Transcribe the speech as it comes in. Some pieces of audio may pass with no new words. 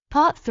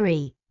Part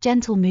 3,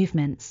 Gentle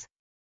Movements.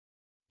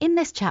 In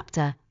this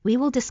chapter, we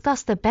will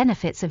discuss the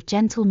benefits of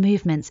gentle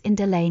movements in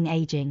delaying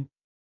aging.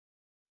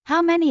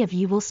 How many of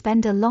you will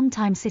spend a long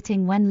time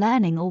sitting when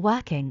learning or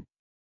working?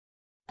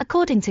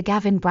 According to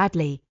Gavin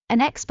Bradley, an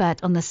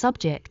expert on the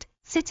subject,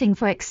 sitting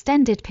for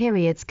extended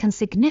periods can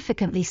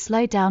significantly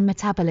slow down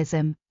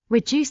metabolism,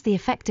 reduce the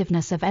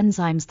effectiveness of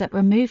enzymes that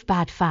remove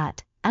bad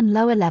fat, and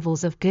lower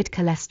levels of good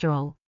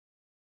cholesterol.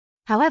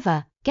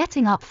 However,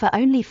 getting up for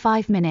only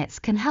 5 minutes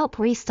can help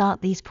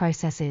restart these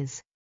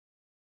processes.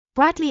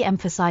 Bradley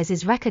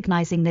emphasizes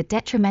recognizing the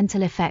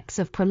detrimental effects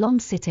of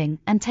prolonged sitting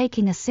and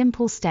taking a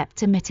simple step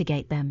to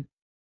mitigate them.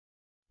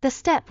 The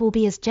step will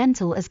be as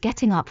gentle as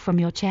getting up from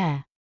your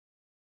chair.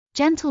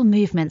 Gentle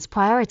movements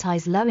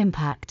prioritize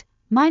low-impact,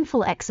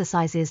 mindful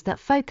exercises that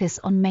focus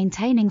on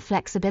maintaining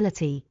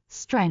flexibility,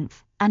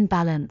 strength, and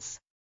balance.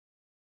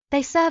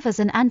 They serve as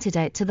an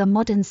antidote to the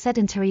modern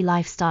sedentary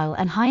lifestyle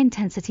and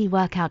high-intensity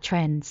workout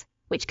trends,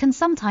 which can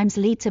sometimes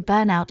lead to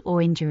burnout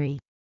or injury.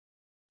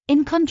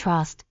 In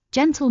contrast,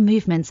 gentle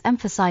movements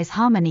emphasize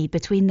harmony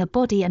between the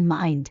body and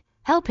mind,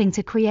 helping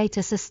to create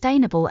a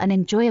sustainable and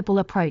enjoyable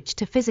approach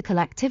to physical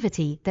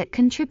activity that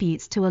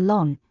contributes to a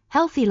long,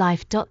 healthy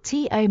life.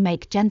 To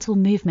make gentle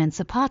movements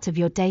a part of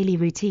your daily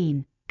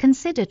routine,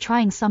 consider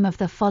trying some of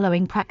the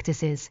following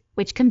practices,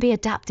 which can be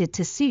adapted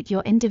to suit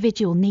your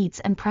individual needs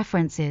and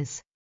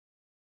preferences.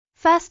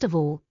 First of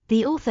all,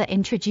 the author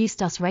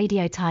introduced us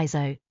Radio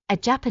Taizo, a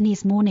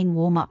Japanese morning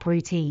warm-up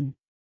routine.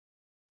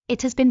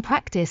 It has been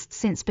practiced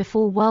since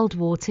before World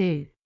War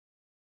II.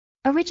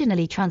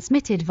 Originally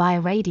transmitted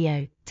via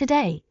radio,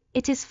 today,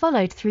 it is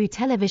followed through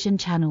television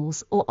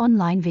channels or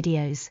online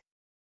videos.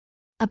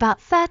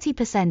 About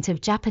 30% of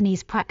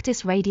Japanese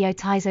practice Radio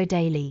Taizo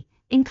daily,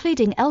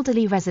 including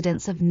elderly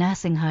residents of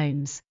nursing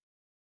homes.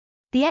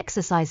 The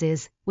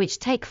exercises, which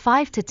take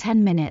 5 to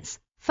 10 minutes,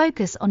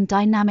 focus on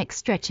dynamic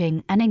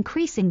stretching and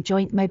increasing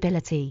joint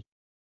mobility.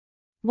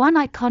 One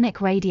iconic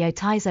Radio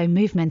Taizo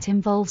movement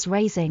involves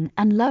raising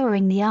and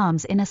lowering the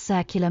arms in a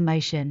circular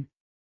motion.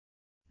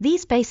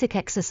 These basic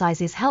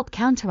exercises help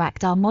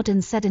counteract our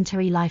modern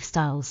sedentary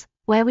lifestyles,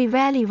 where we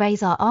rarely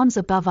raise our arms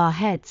above our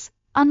heads,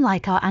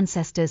 unlike our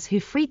ancestors who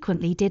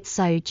frequently did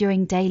so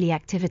during daily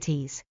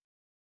activities.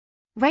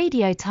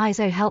 Radio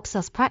Taizo helps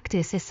us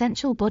practice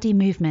essential body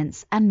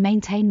movements and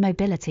maintain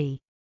mobility.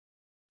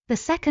 The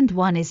second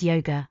one is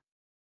yoga.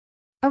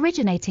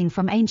 Originating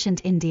from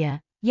ancient India,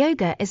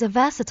 yoga is a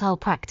versatile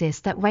practice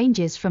that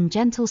ranges from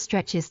gentle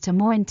stretches to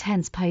more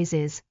intense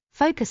poses,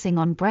 focusing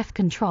on breath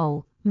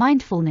control,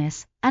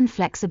 mindfulness, and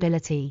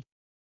flexibility.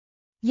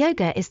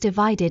 Yoga is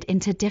divided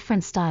into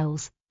different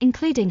styles,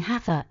 including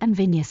Hatha and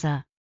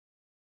Vinyasa.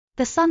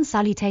 The sun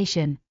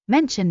salutation,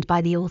 mentioned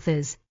by the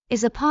authors,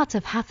 is a part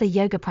of Hatha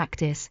yoga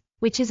practice,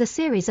 which is a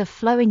series of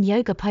flowing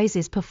yoga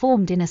poses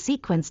performed in a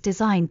sequence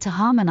designed to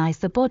harmonize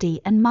the body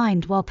and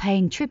mind while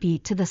paying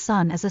tribute to the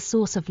sun as a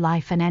source of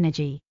life and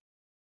energy.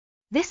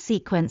 This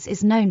sequence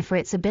is known for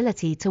its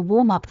ability to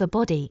warm up the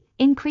body,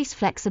 increase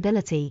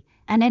flexibility,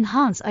 and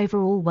enhance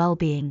overall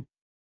well-being.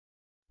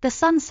 The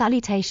sun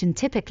salutation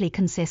typically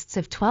consists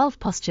of 12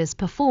 postures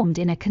performed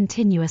in a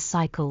continuous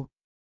cycle.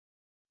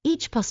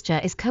 Each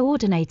posture is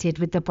coordinated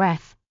with the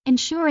breath,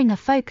 ensuring a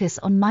focus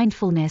on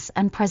mindfulness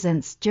and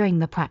presence during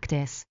the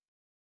practice.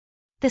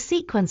 The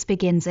sequence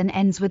begins and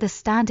ends with a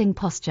standing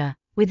posture,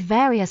 with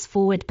various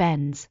forward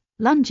bends,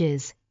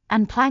 lunges,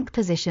 and plank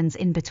positions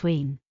in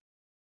between.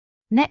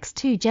 Next,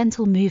 two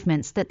gentle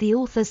movements that the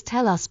authors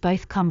tell us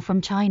both come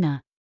from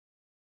China.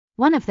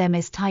 One of them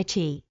is Tai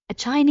Chi, a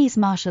Chinese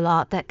martial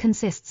art that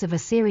consists of a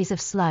series of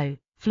slow,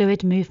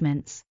 fluid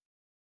movements.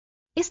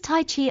 Is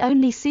Tai Chi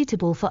only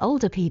suitable for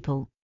older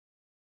people?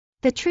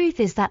 The truth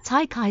is that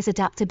Tai Chi's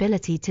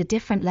adaptability to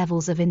different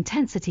levels of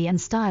intensity and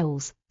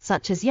styles,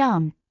 such as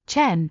Yang,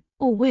 Chen,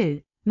 or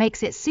Wu,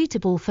 makes it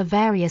suitable for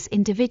various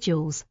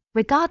individuals,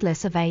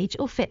 regardless of age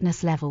or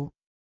fitness level.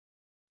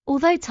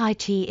 Although Tai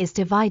Chi is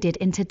divided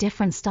into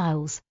different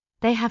styles,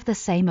 they have the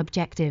same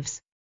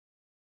objectives.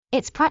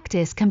 Its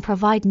practice can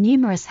provide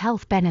numerous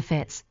health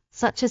benefits,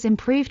 such as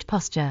improved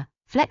posture,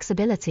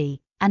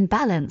 flexibility, and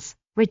balance,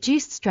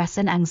 reduced stress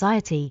and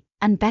anxiety,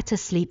 and better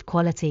sleep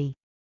quality.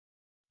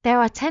 There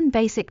are 10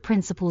 basic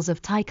principles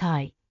of Tai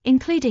Chi,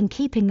 including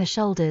keeping the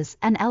shoulders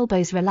and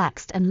elbows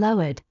relaxed and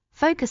lowered,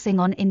 focusing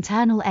on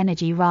internal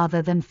energy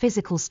rather than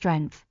physical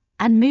strength,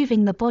 and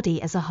moving the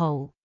body as a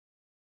whole.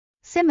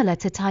 Similar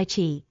to Tai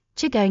Chi,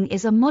 Qigong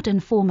is a modern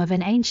form of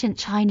an ancient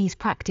Chinese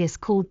practice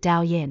called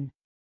Daoyin.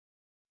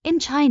 In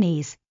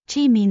Chinese,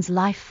 Qi means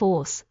life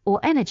force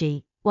or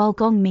energy, while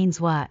Gong means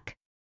work.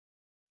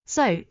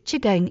 So,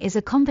 Qigong is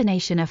a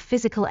combination of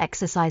physical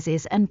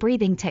exercises and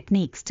breathing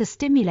techniques to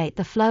stimulate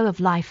the flow of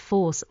life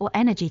force or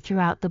energy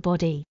throughout the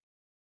body.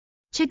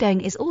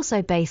 Qigong is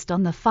also based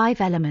on the 5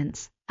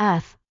 elements: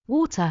 earth,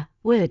 water,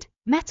 wood,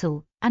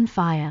 metal, and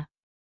fire.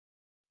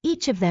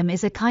 Each of them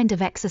is a kind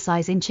of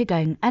exercise in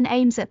Qigong and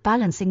aims at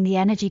balancing the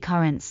energy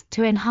currents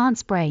to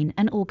enhance brain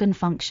and organ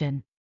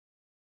function.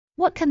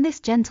 What can this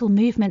gentle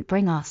movement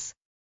bring us?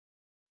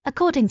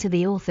 According to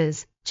the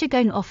authors,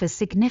 Qigong offers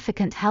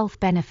significant health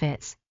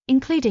benefits,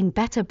 including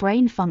better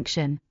brain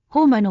function,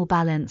 hormonal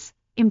balance,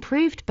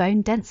 improved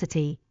bone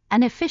density,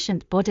 and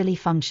efficient bodily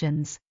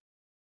functions.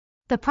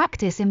 The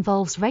practice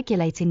involves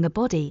regulating the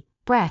body,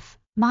 breath,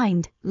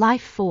 mind,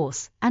 life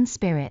force, and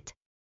spirit.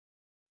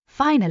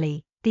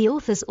 Finally, the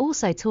authors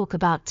also talk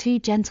about two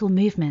gentle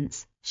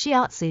movements,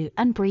 shiatsu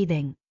and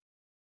breathing.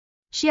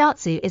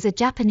 Shiatsu is a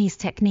Japanese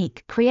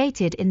technique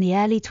created in the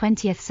early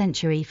 20th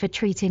century for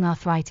treating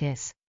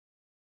arthritis.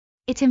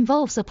 It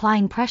involves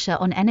applying pressure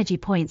on energy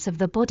points of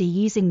the body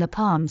using the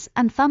palms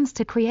and thumbs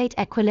to create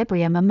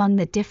equilibrium among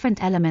the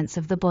different elements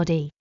of the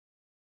body.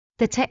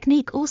 The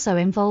technique also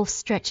involves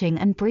stretching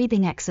and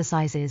breathing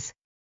exercises.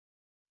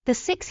 The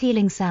 6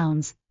 healing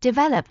sounds,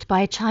 developed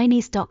by a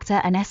Chinese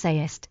doctor and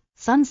essayist,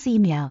 Sun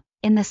Simiao,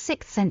 in the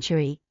 6th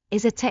century,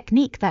 is a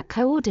technique that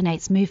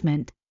coordinates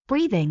movement,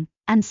 breathing,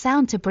 and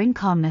sound to bring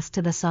calmness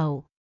to the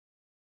soul.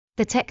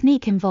 The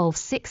technique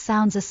involves 6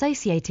 sounds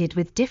associated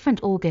with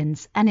different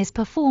organs and is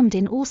performed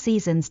in all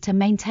seasons to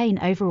maintain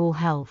overall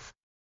health.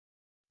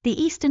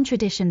 The Eastern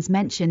traditions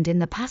mentioned in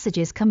the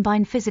passages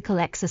combine physical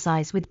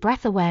exercise with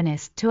breath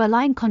awareness to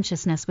align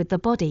consciousness with the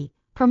body,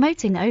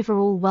 promoting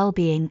overall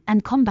well-being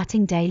and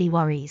combating daily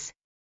worries.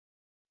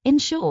 In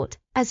short,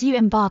 as you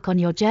embark on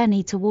your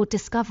journey toward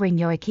discovering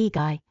your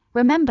Ikigai,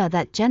 remember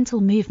that gentle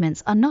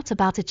movements are not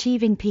about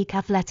achieving peak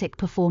athletic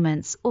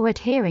performance or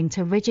adhering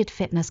to rigid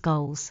fitness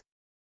goals.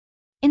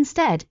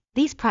 Instead,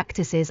 these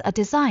practices are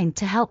designed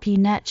to help you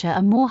nurture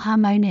a more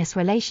harmonious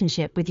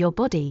relationship with your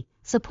body,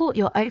 support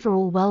your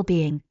overall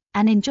well-being,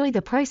 and enjoy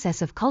the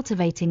process of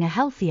cultivating a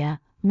healthier,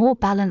 more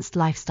balanced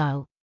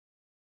lifestyle.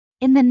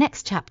 In the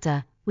next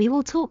chapter, we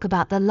will talk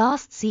about the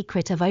last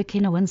secret of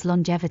Okinawans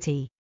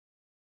longevity.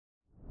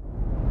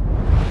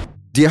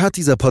 Dir hat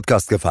dieser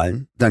Podcast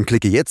gefallen? Dann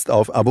klicke jetzt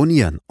auf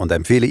Abonnieren und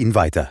empfehle ihn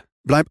weiter.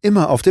 Bleib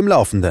immer auf dem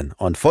Laufenden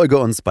und folge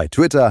uns bei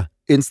Twitter,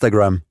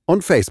 Instagram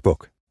und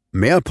Facebook.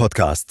 Mehr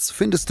Podcasts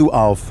findest du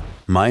auf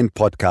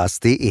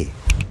meinpodcast.de.